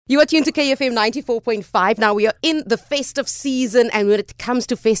You are tuned to KFM 94.5. Now we are in the festive season, and when it comes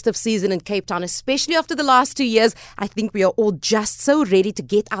to festive season in Cape Town, especially after the last 2 years, I think we are all just so ready to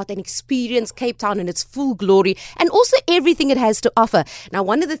get out and experience Cape Town in its full glory and also everything it has to offer. Now,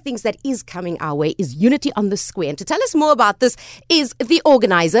 one of the things that is coming our way is Unity on the Square. And to tell us more about this is the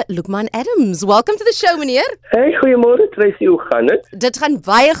organizer, Lukman Adams. Welcome to the show, meneer. Hey, goeiemôre Tracy, hoe gaan dit? Dit gaan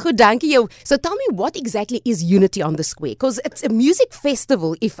baie goed, dankie jou. So tell me, what exactly is Unity on the Square? Because it's a music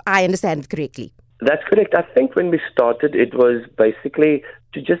festival, if I understand it correctly. That's correct. I think when we started, it was basically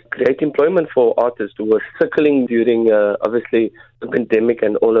to just create employment for artists who were circling during, obviously, the pandemic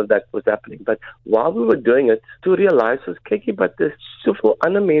and all of that was happening. But while we were doing it, to realize was, Kiki, but there's soveel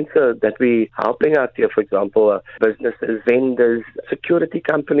ander mense that we helping out here, for example, businesses, vendors, security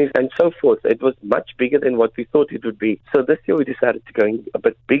companies, and so forth. It was much bigger than what we thought it would be. So this year we decided to go a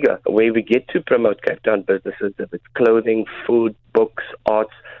bit bigger, where we get to promote Cape Town businesses, if it's clothing, food, books,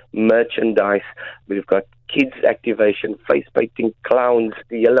 arts, merchandise. We've got kids activation, face painting, clowns,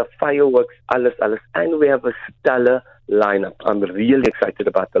 the yellow fireworks, alles. And we have a stellar lineup. I'm really excited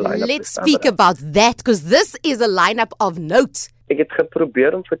about the lineup. Let's speak about that, because this is a lineup of note. Ek het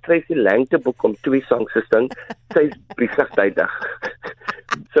geprobeer om vir Tracy Lang te boek om 2 songs te sing. Sy's besig tydig.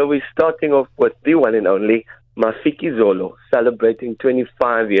 So we're starting off with the one and only Mafiki Zolo, celebrating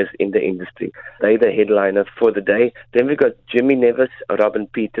 25 years in the industry. They're the headliner for the day. Then we got Jimmy Nevis, Robin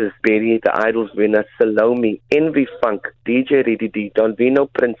Peters, Berry, the Idols winner, Salome, Envy Funk, DJ Reddy D, Don Vino,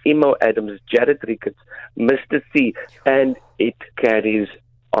 Prince Emo Adams, Jared Ricketts, Mr. C, and it carries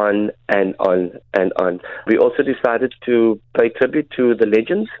on and on and on. We also decided to pay tribute to the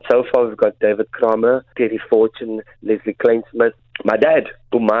legends. So far we've got David Kramer, Terry Fortune, Leslie Kleinsmith, my dad,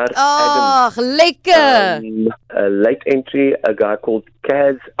 Umar Adams. Lekker! A late entry, a guy called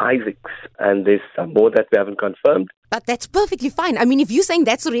Kaz Isaacs, and there's some more that we haven't confirmed. But that's perfectly fine. I mean, if you're saying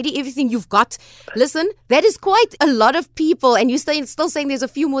that's already everything you've got, listen, that is quite a lot of people, and you're still saying there's a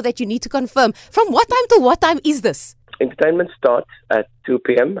few more that you need to confirm. From what time to what time is this? Entertainment starts at 2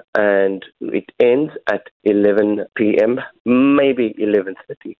 p.m. and it ends at 11 p.m., maybe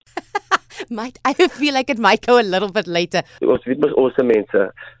 11:30. I feel like it might go a little bit later. It was awesome,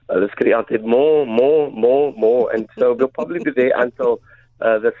 mense. Hulle skree altyd more, and so we'll probably be there until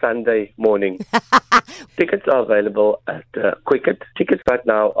the Sunday morning. Tickets are available at Quicket. Tickets right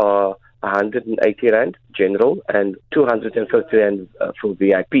now are 180 Rand general and 250 Rand for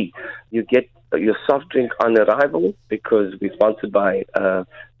VIP. You get your soft drink on arrival because we're sponsored by a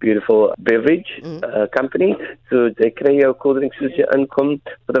beautiful beverage company. So they kry jou cool drinks soos jy inkom.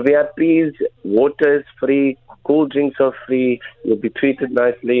 For the VIPs, water is free, cool drinks are free. You'll be treated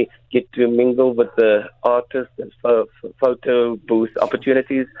nicely. Get to mingle with the artists and photo booth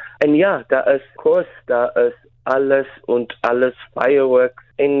opportunities. And yeah, daar is alles und alles fireworks.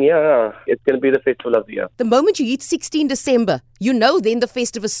 And yeah, it's going to be the festival of the year. The moment you hit 16 December, you know then the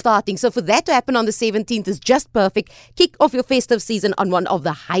festival is starting. So for that to happen on the 17th is just perfect. Kick off your festive season on one of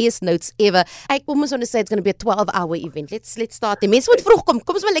the highest notes ever. I almost want to say it's going to be a 12-hour event. Let's start. The mense moet vroeg kom.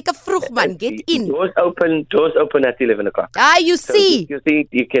 Kom ons maar lekker vroeg, man. Get in. Doors open at 11 o'clock. You see. So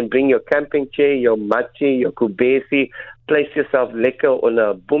you can bring your camping chair, your machi, your kubesi, place yourself lekker on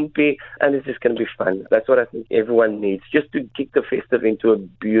a bumpy, and it's just going to be fun. That's what I think everyone needs, just to kick the festive into a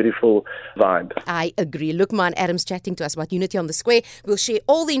beautiful vibe. I agree. Lukman Adams chatting to us about Unity on the Square. We'll share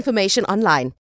all the information online.